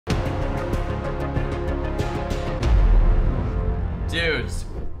Dudes,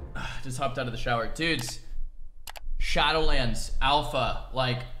 just hopped out of the shower. Dudes, Shadowlands Alpha,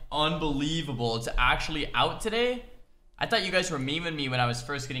 like unbelievable. It's actually out today. I thought you guys were memeing me when I was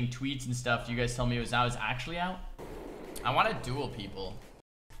first getting tweets and stuff. You guys tell me it was now. It's actually out. I want to duel people.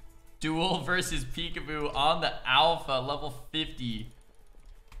 Duel versus PIKABOO on the Alpha, level 50.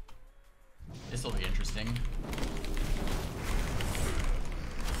 This will be interesting.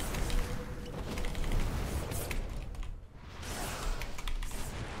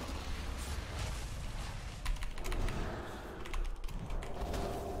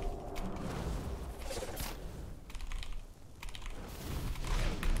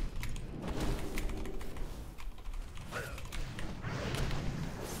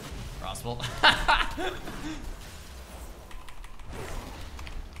 Crossbow.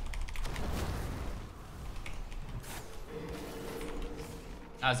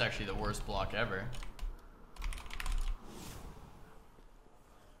 That was actually the worst block ever.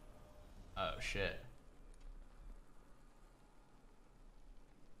 Oh shit.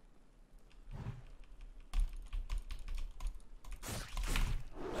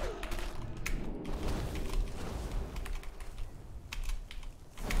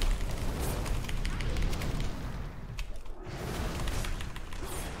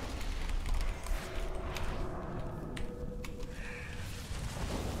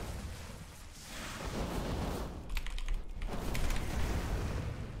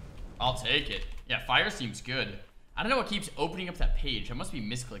 I'll take it. Yeah, fire seems good. I don't know what keeps opening up that page. I must be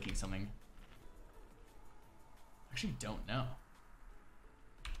misclicking something. Actually, don't know.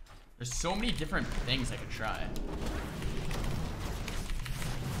 There's so many different things I could try.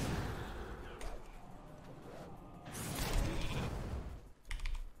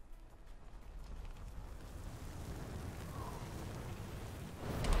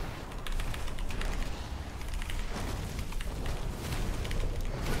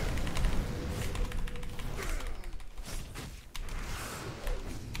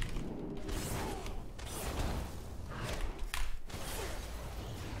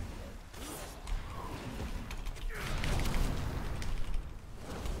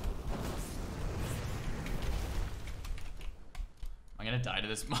 I'm gonna die to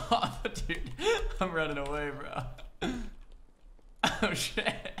this mob, dude. I'm running away, bro. Oh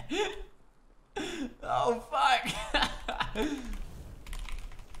shit. Oh fuck.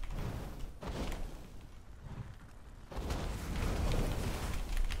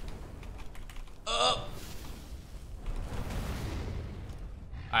 Oh.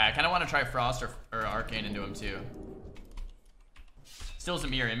 Alright, I kind of want to try Frost or Arcane into him too. Still is a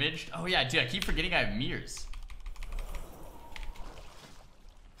mirror image. Oh yeah, dude, I keep forgetting I have mirrors.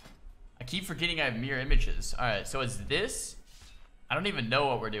 I keep forgetting I have mirror images. Alright, so it's this. I don't even know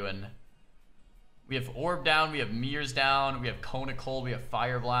what we're doing. We have Orb down, we have Mirrors down, we have Cone of Cold, we have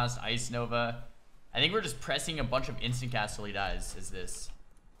Fire Blast, Ice Nova. I think we're just pressing a bunch of instant cast till he dies, is this.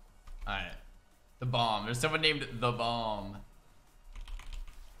 Alright. The Bomb. There's someone named The Bomb.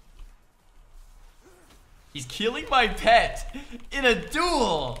 He's killing my pet in a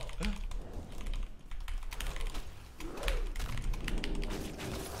duel!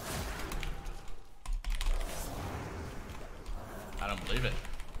 I don't believe it.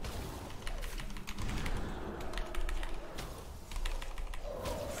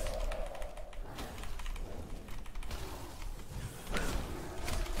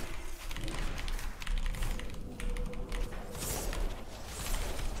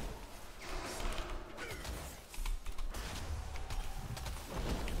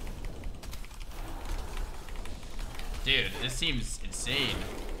 Dude, this seems insane.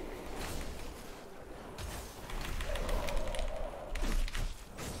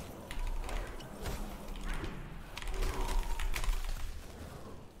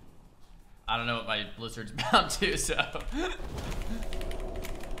 I don't know what my Blizzard's bound to, so.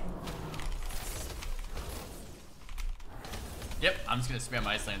 Yep, I'm just gonna spam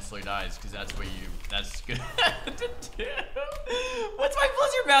Iceland till he dies, because that's what that's good to do. What's my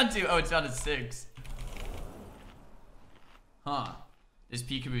Blizzard bound to? Oh, it's bound to 6. Huh. This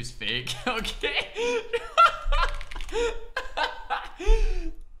PIKABOO's fake. Okay.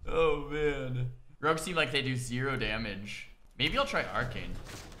 Oh, man. Rogues seem like they do 0 damage. Maybe I'll try Arcane.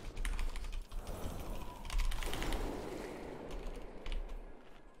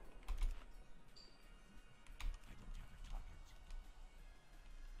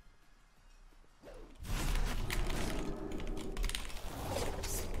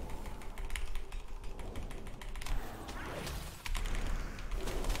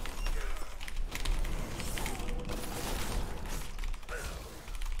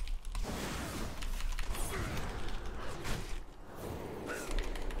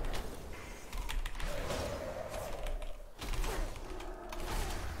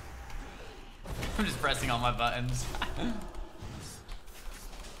 I'm just pressing all my buttons.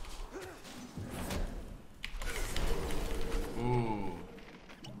 Ooh.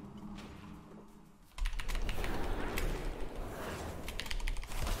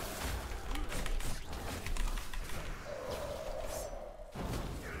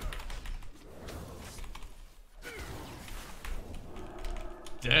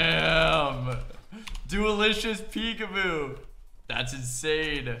 Damn! Duelicious PIKABOO! That's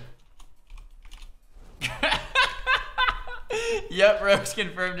insane. Yep, Rogue's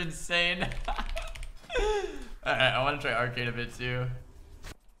confirmed insane. Alright, I want to try Arcane a bit too.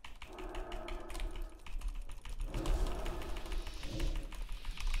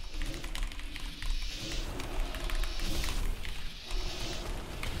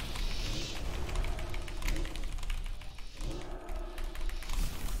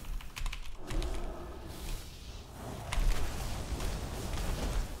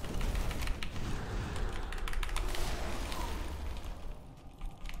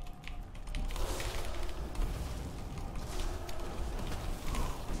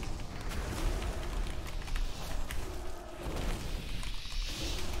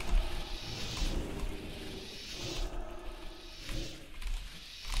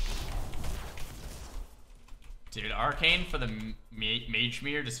 Dude, Arcane for the Mage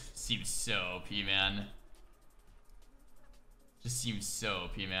Mirror just seems so OP, man. Just seems so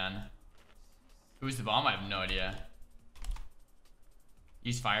OP, man. Who's the bomb? I have no idea.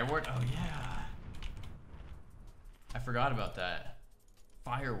 Use Fire Ward? Oh, yeah. I forgot about that.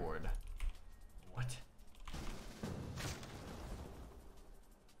 Fire Ward. What?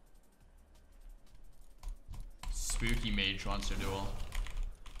 Spooky Mage Monster Duel.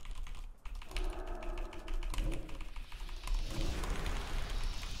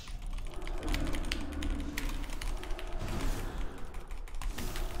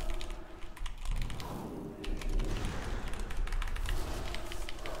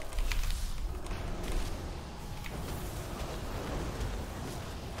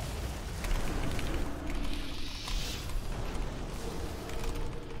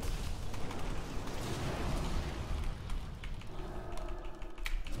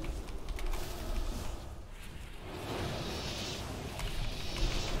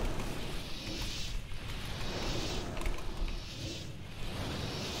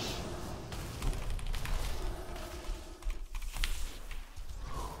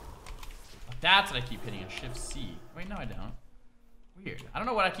 That's what I keep hitting, a Shift C. Wait, no I don't. Weird. I don't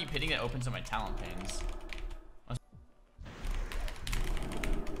know what I keep hitting that opens up my talent panes.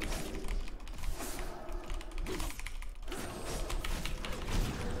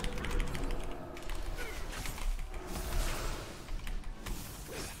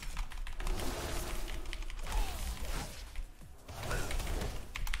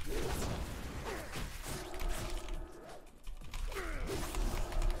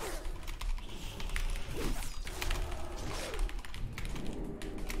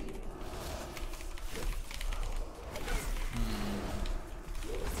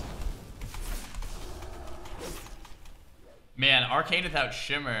 Man, Arcane without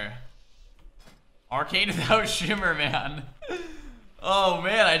Shimmer. Arcane without Shimmer, man. Oh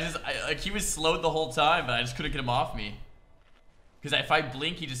man, like he was slowed the whole time, but I just couldn't get him off me. Because if I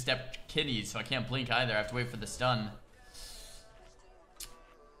blink, he just stepped kidneys, so I can't blink either. I have to wait for the stun.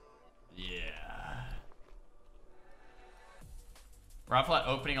 Yeah. Raflat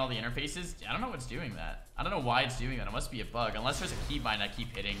opening all the interfaces? I don't know what's doing that. I don't know why it's doing that. It must be a bug. Unless there's a keybind I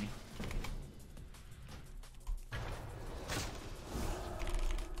keep hitting.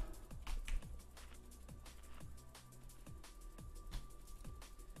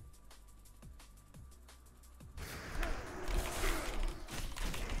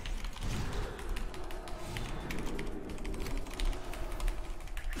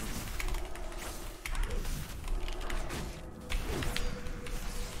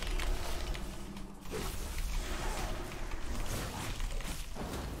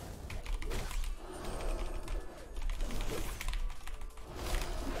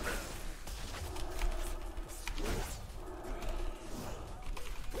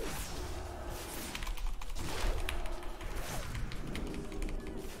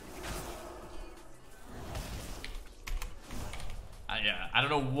 Yeah, I don't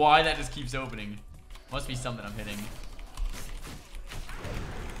know why that just keeps opening. Must be something I'm hitting.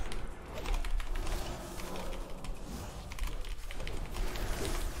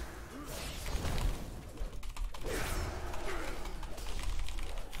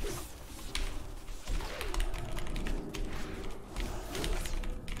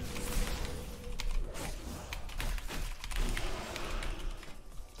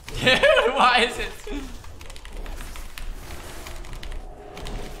 Dude, Why is it?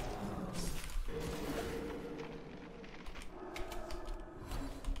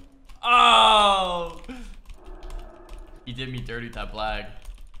 Oh! He did me dirty with that blag.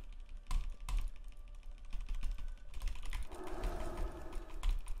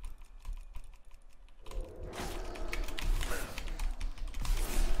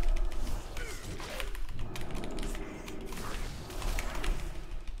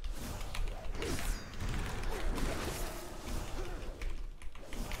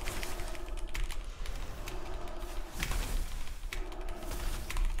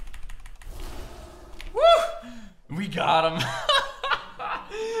 We got him.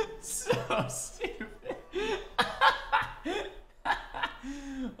 So stupid.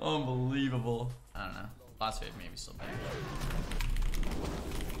 Unbelievable. I don't know. Last wave maybe still better.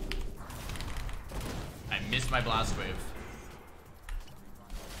 I missed my blast wave.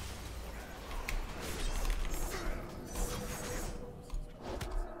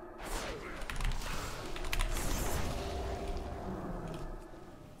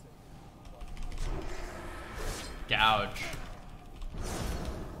 Gouge.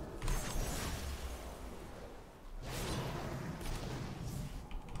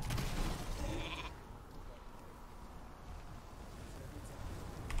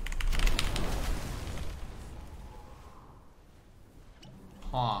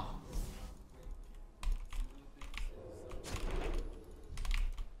 Huh.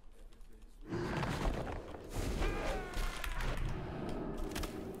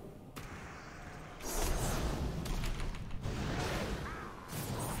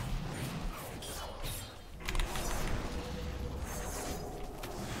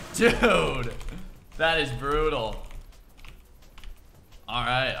 Dude, that is brutal.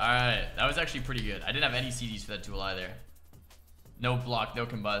 Alright, alright. That was actually pretty good. I didn't have any CDs for that tool either. No block, no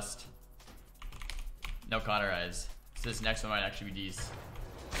combust. No cauterize. So this next one might actually be these.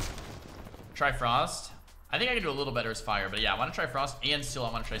 Try frost. I think I can do a little better as fire, but yeah, I want to try frost and still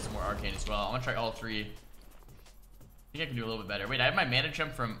I want to try some more arcane as well. I want to try all three. I think I can do a little bit better. Wait, I have my mana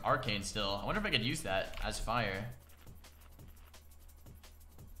jump from arcane still. I wonder if I could use that as fire.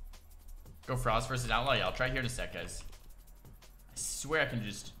 Go frost versus outlaw. Yeah, I'll try here in a sec, guys. I swear I can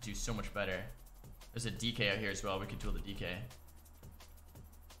just do so much better. There's a DK out here as well. We could duel the DK.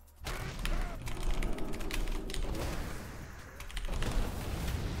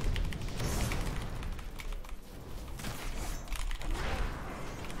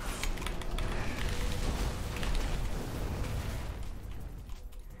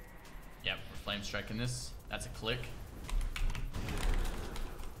 Yep, we're flame striking this. That's a click.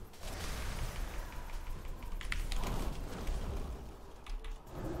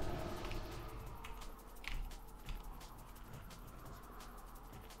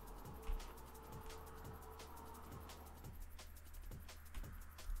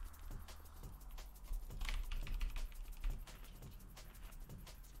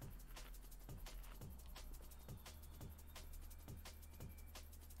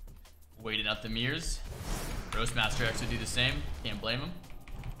 Waiting out the mirrors. Roastmaster X would do the same. Can't blame him.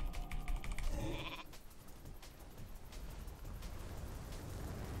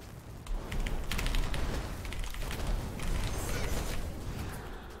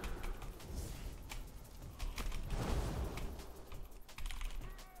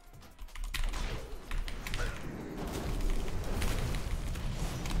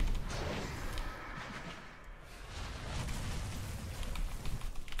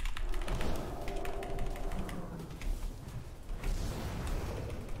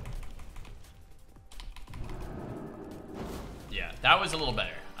 Yeah, that was a little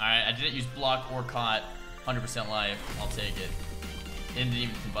better. Alright, I didn't use block or caught. 100% life. I'll take it. And didn't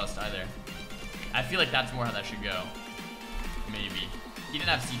even combust either. I feel like that's more how that should go. Maybe. He didn't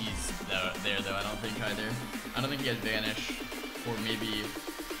have CDs though, I don't think either. I don't think he had Vanish. Or maybe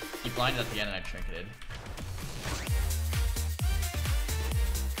he blinded at the end and I trinketed.